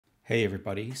Hey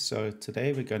everybody, so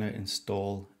today we're going to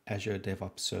install Azure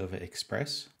DevOps Server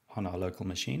Express on our local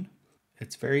machine.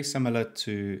 It's very similar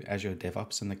to Azure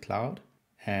DevOps in the cloud,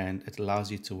 and it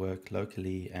allows you to work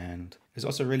locally, and is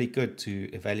also really good to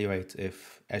evaluate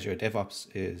if Azure DevOps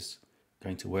is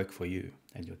going to work for you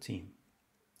and your team.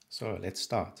 So let's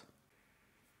start.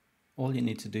 All you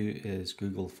need to do is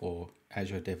Google for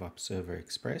Azure DevOps Server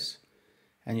Express,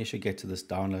 and you should get to this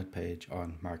download page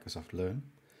on Microsoft Learn.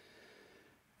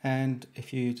 And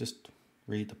if you just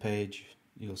read the page,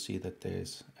 you'll see that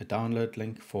there's a download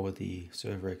link for the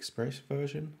Server Express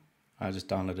version. I just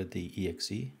downloaded the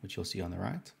exe, which you'll see on the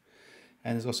right.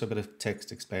 And there's also a bit of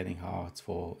text explaining how it's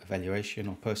for evaluation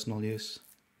or personal use.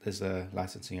 There's a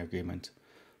licensing agreement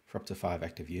for up to 5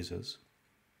 active users.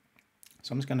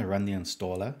 So I'm just going to run the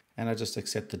installer, and I just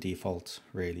accept the default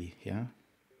really here.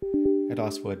 It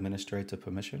asks for administrator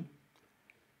permission.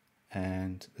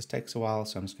 And this takes a while,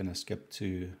 so I'm just going to skip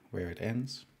to where it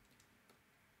ends.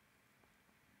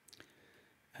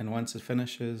 And once it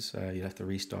finishes, you have to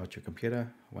restart your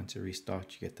computer. Once you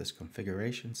restart, you get this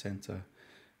configuration center.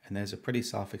 And there's a pretty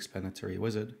self-explanatory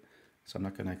wizard, so I'm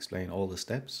not going to explain all the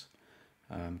steps.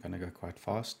 I'm going to go quite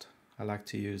fast. I like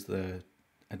to use the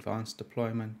advanced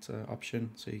deployment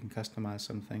option, so you can customize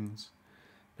some things.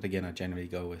 But again, I generally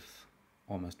go with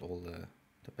almost all the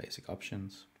basic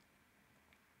options.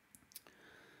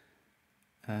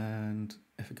 And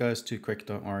if it goes too quick,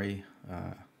 don't worry,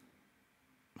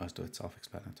 most of it's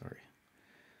self-explanatory.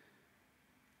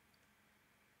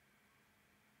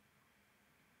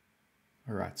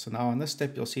 Alright, so now on this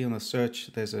step you'll see on the search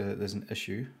there's an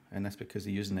issue, and that's because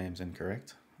the username is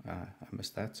incorrect. I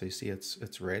missed that, so you see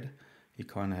it's red. You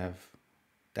can't have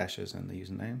dashes in the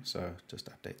username, so just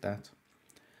update that.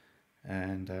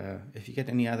 And if you get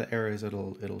any other errors,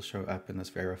 it'll show up in this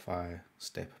verify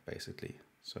step basically.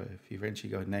 So if you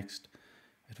eventually go next,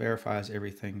 it verifies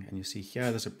everything, and you see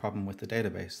here there's a problem with the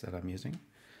database that I'm using.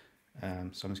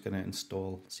 So I'm just going to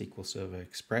install SQL Server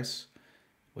Express,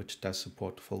 which does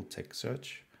support full text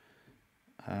search.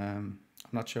 I'm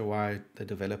not sure why the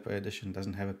developer edition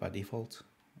doesn't have it by default.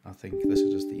 I think this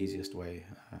is just the easiest way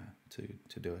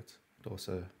to do it. It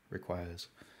also requires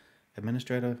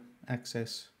administrator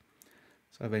access.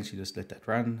 So I eventually just let that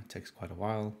run. It takes quite a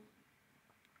while.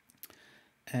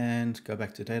 And go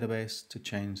back to database to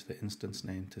change the instance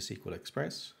name to SQL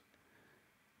Express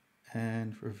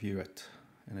and review it,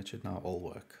 and it should now all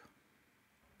work.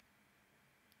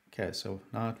 Okay, so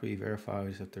now that we verify, we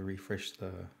just have to refresh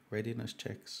the readiness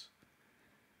checks,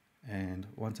 and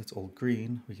once it's all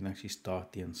green we can actually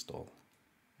start the install.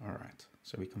 Alright,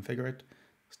 so we configure it.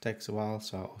 This takes a while,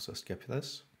 so I'll also skip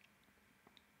this,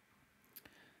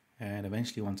 and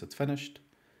eventually once it's finished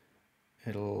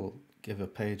it'll give a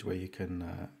page where you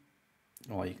can,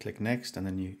 you click next, and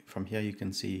then from here you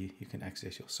can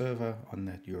access your server on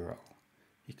that URL.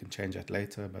 You can change that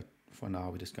later, but for now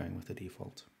we're just going with the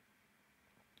default.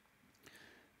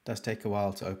 It does take a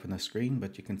while to open the screen,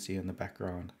 but you can see in the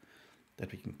background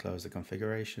that we can close the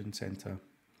configuration center.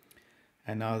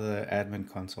 And now the admin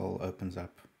console opens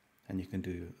up, and you can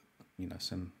do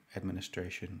some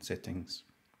administration settings.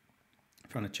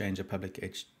 If you want to change a public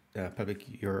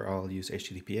URL, use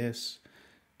HTTPS,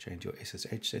 change your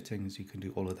SSH settings, you can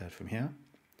do all of that from here.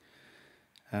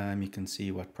 You can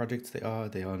see what projects they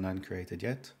are none created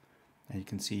yet. And you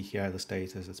can see here the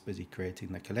status, it's busy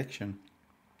creating the collection.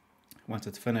 Once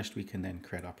it's finished, we can then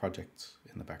create our projects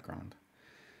in the background.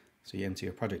 So you enter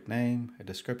your project name, a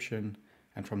description,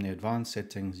 and from the advanced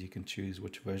settings, you can choose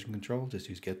which version control, just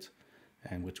use Git,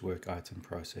 and which work item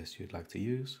process you'd like to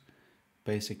use.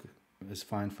 Basic is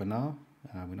fine for now.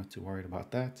 We're not too worried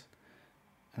about that.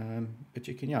 But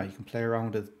you can play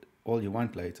around with it all you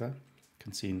want later. You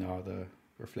can see now the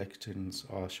reflections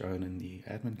are shown in the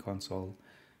admin console.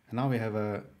 And now we have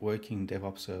a working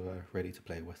DevOps server ready to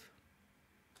play with.